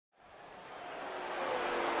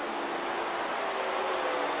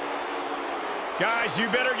Guys, you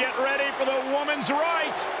better get ready for the woman's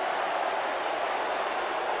right.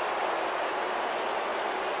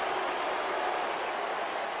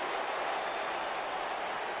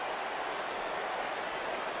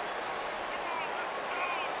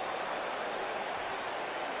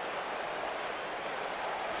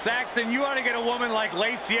 Saxton, you ought to get a woman like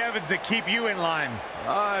Lacey Evans to keep you in line.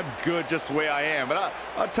 I'm good just the way I am, but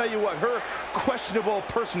I'll tell you what, her questionable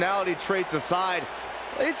personality traits aside,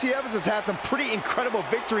 Lacey Evans has had some pretty incredible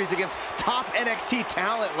victories against top NXT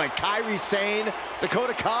talent like Kairi Sane,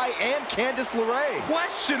 Dakota Kai, and Candice LeRae.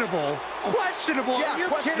 Questionable? Questionable? Yeah, Are you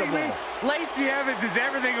kidding me? Lacey Evans is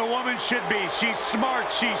everything a woman should be. She's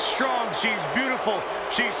smart, she's strong, she's beautiful,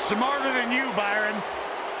 she's smarter than you, Byron.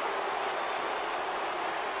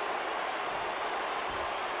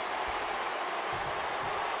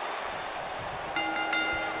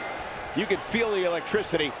 You can feel the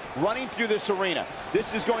electricity running through this arena.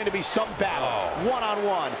 This is going to be some battle.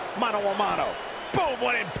 One-on-one, mano-a-mano. Boom,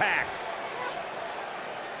 what impact!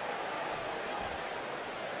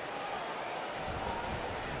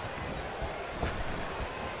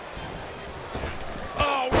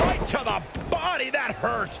 Oh, right to the body, that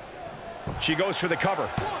hurt. She goes for the cover.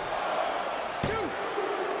 1,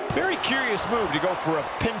 2. Very curious move to go for a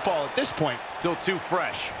pinfall at this point. Still too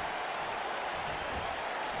fresh.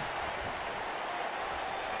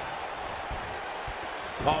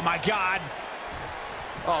 Oh, my God.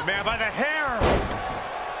 Oh, man, by the hair.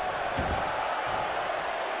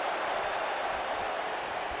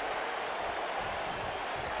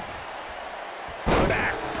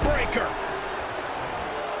 Back breaker.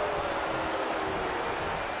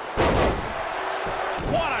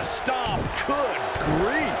 What a stomp. Good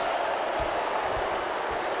grief.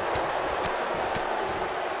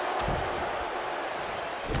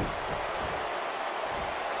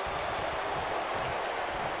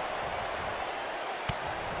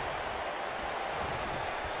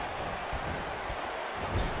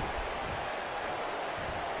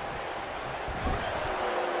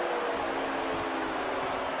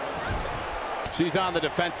 She's on the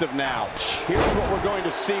defensive now. Here's what we're going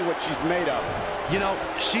to see what she's made of. You know,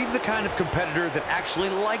 she's the kind of competitor that actually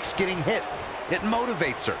likes getting hit. It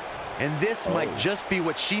motivates her. And this might just be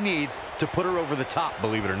what she needs to put her over the top,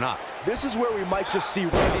 believe it or not. This is where we might just see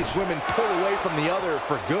one of these women pull away from the other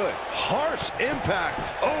for good. Harsh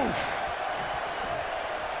impact. Oof.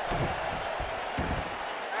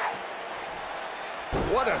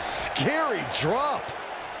 What a scary drop.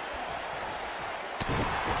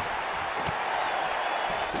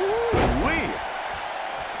 Woo-wee.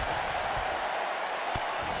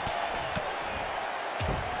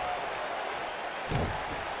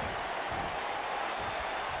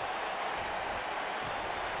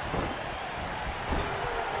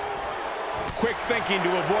 Quick thinking to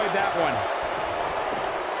avoid that one.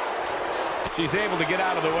 She's able to get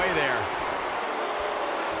out of the way there.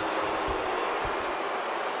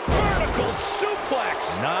 Vertical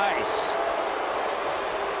suplex. Nice.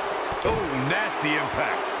 Oh, nasty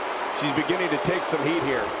impact. She's beginning to take some heat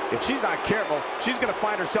here. If she's not careful, she's going to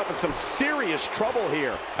find herself in some serious trouble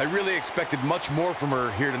here. I really expected much more from her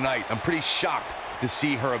here tonight. I'm pretty shocked to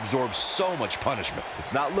see her absorb so much punishment.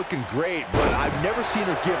 It's not looking great, but I've never seen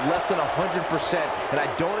her give less than 100%, and I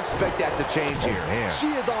don't expect that to change here. Man. She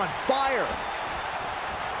is on fire.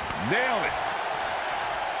 Nailed it.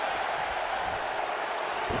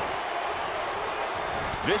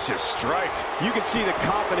 Vicious strike. You can see the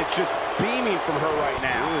confidence just beaming from her right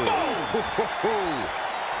now. Full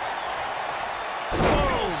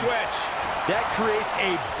switch. That creates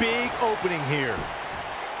a big opening here.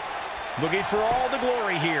 Looking for all the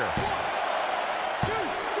glory here. 1, 2.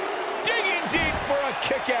 Digging deep for a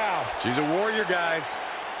kick out. She's a warrior, guys.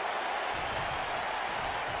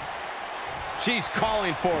 She's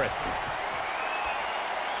calling for it.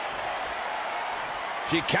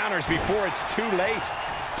 She counters before it's too late.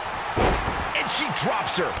 And she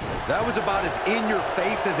drops her. That was about as in your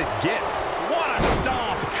face as it gets. What a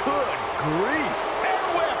stomp. Good grief. Air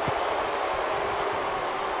whip.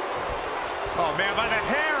 Oh, man, by the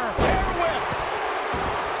hair. Air whip.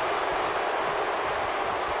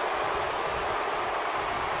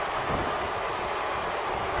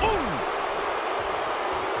 Ooh.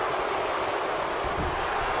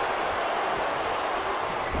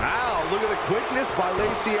 Wow, look at the quickness by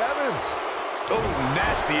Lacey Evans. Oh,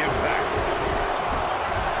 nasty impact.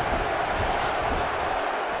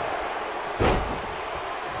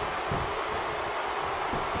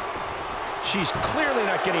 She's clearly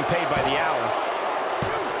not getting paid by the hour.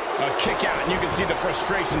 A kick out, and you can see the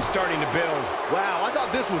frustration starting to build. Wow, I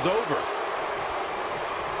thought this was over.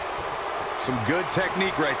 Some good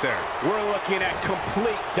technique right there. We're looking at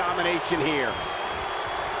complete domination here.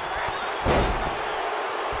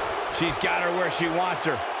 She's got her where she wants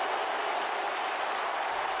her.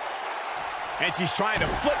 And she's trying to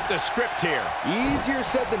flip the script here. Easier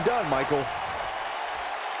said than done, Michael.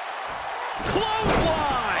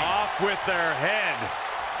 Clothesline! Off with their head.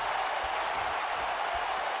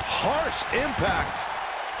 Harsh impact.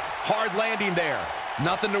 Hard landing there.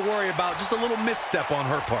 Nothing to worry about, just a little misstep on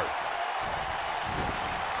her part.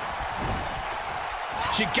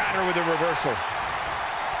 She got her with a reversal.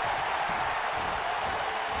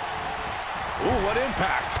 Ooh, what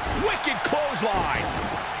impact. Wicked clothesline.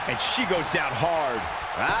 And she goes down hard.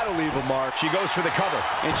 That'll leave a mark. She goes for the cover,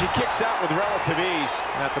 and she kicks out with relative ease.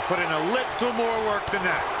 Have to put in a little more work than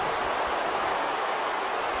that.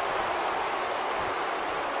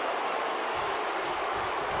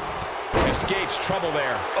 Escapes trouble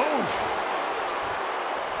there. Oof.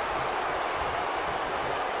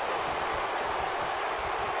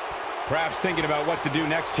 Perhaps thinking about what to do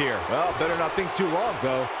next here. Well, better not think too long,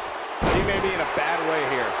 though. She may be in a bad way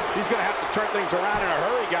here. She's going to have to turn things around in a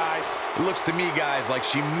hurry, guys. It looks to me, guys, like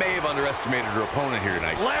she may have underestimated her opponent here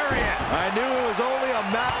tonight. Lariat. I knew it was only a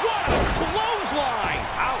match. What a clothesline.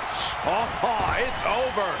 Ouch. Oh, it's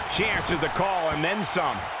over. She answers the call and then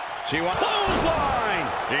some. She wants clothesline.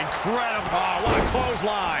 Incredible. Oh, what a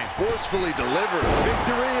clothesline. Forcefully delivered.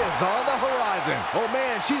 Victory is on the horizon. Oh,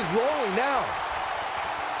 man, she's rolling now.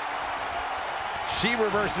 She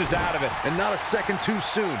reverses out of it. And not a second too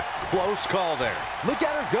soon. Close call there. Look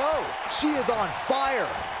at her go. She is on fire.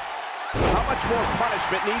 How much more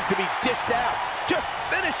punishment needs to be dished out? Just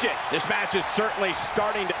finish it. This match is certainly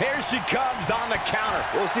starting to... Here she comes on the counter.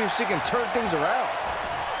 We'll see if she can turn things around.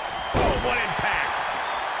 Oh, what impact.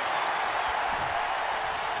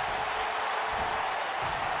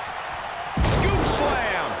 Scoop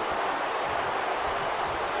slam.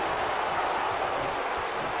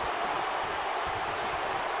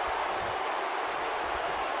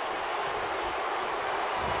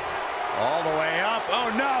 All the way up.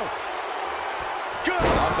 Oh, no. Good.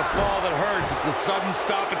 Not the fall that hurts. It's the sudden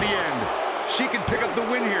stop at the end. She can pick up the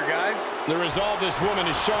win here, guys. The resolve this woman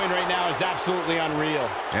is showing right now is absolutely unreal.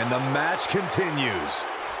 And the match continues.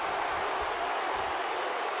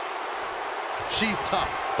 She's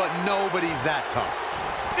tough, but nobody's that tough.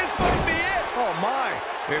 This might be it. Oh, my.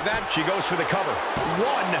 If that, she goes for the cover.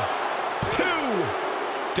 1, 2.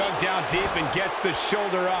 Dug down deep and gets the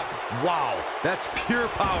shoulder up. Wow, that's pure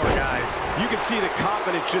power, guys. You can see the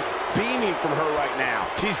confidence just beaming from her right now.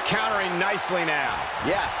 She's countering nicely now.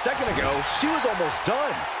 Yeah, a second ago, she was almost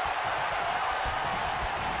done.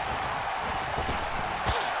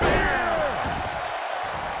 Spear!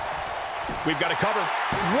 We've got a cover.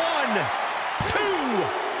 1, 2.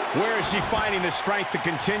 Where is she finding the strength to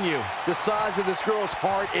continue? The size of this girl's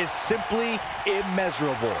heart is simply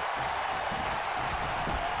immeasurable.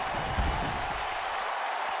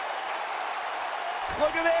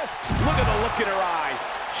 Look at this. Look at the look in her eyes.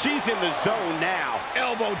 She's in the zone now.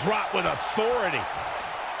 Elbow drop with authority.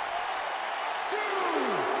 2,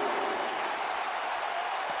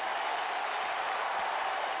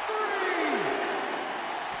 3.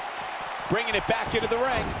 Bringing it back into the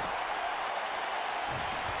ring.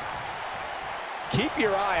 Keep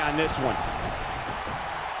your eye on this one.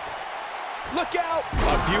 Look out.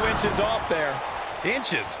 A few inches off there.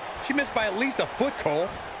 Inches? She missed by at least a foot, Cole.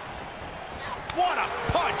 What a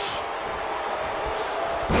punch!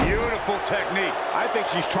 Beautiful technique. I think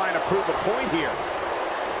she's trying to prove a point here.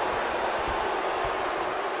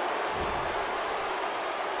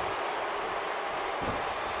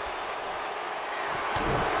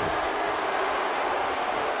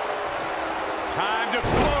 Time to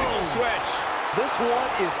flow switch. This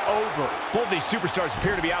one is over. Both these superstars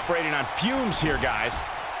appear to be operating on fumes here, guys.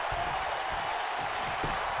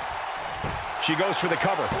 She goes for the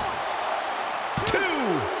cover. 2,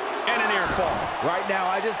 and a near fall. Right now,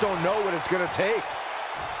 I just don't know what it's going to take.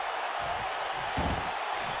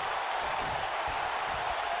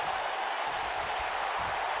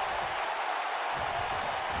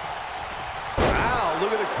 Wow,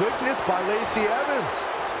 look at the quickness by Lacey Evans.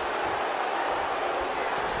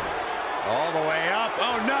 All the way up.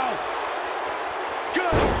 Oh, no.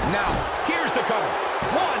 Good. Now, here's the cover.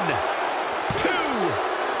 1, 2.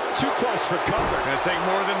 Too close for cover. Gonna take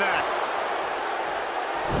more than that.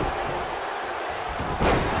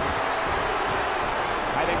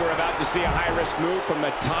 I think we're about to see a high-risk move from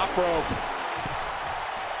the top rope.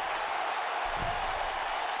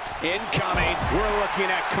 Incoming. We're looking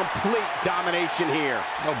at complete domination here.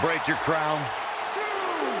 They'll break your crown. 2.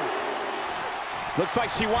 Looks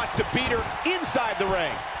like she wants to beat her inside the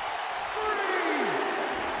ring. 3.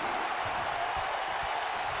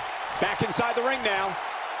 Back inside the ring now.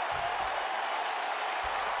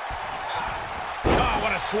 Oh,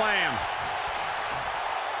 what a slam.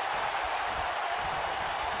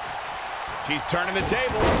 She's turning the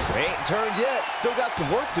tables. They ain't turned yet. Still got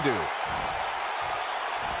some work to do.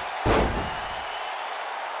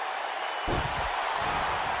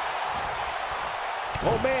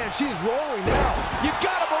 Oh, man, she's rolling now. You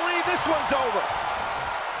gotta believe this one's over.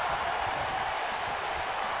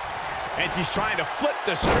 And she's trying to flip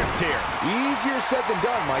the script here. Easier said than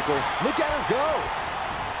done, Michael. Look at her go.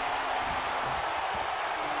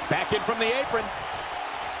 Back in from the apron.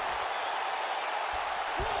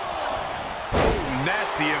 Ooh,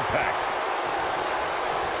 nasty impact.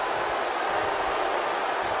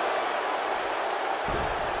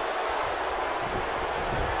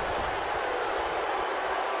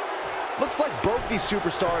 Looks like both these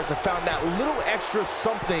superstars have found that little extra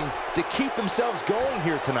something to keep themselves going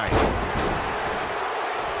here tonight.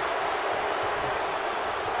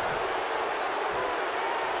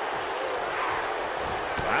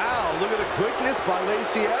 Wow, look at the quickness by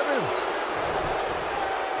Lacey Evans.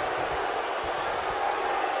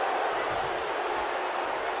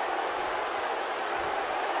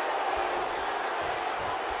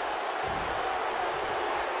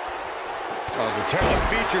 Oh, as a tear the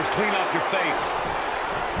features clean off your face.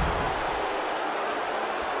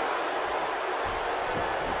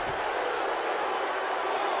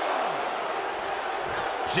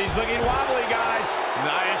 She's looking wobbly, guys. And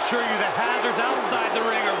I assure you the hazards outside the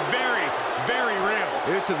ring are very, very real.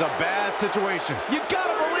 This is a bad situation. You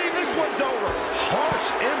gotta believe this one's over.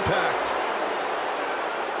 Harsh impact.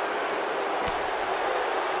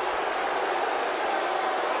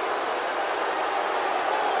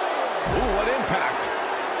 Ooh, what impact.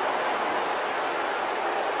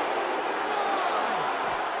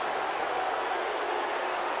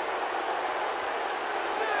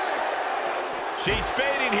 She's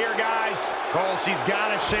fading here, guys. Cole, she's got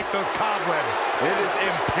to shake those cobwebs. It is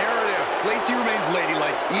imperative. Lacey remains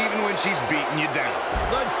ladylike even when she's beating you down.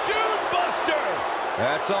 The Dude Buster.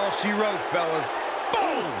 That's all she wrote, fellas.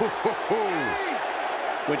 Boom.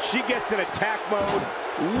 When she gets in attack mode,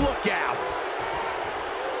 look out.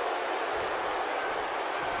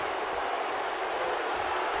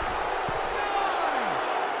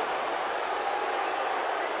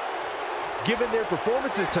 Given their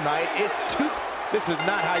performances tonight, it's too... This is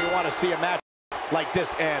not how you want to see a match like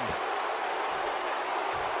this end.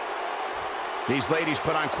 These ladies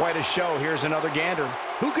put on quite a show. Here's another gander.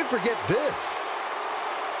 Who could forget this?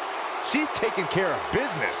 She's taking care of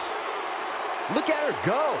business. Look at her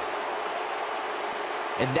go.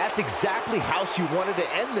 And that's exactly how she wanted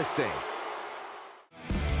to end this thing.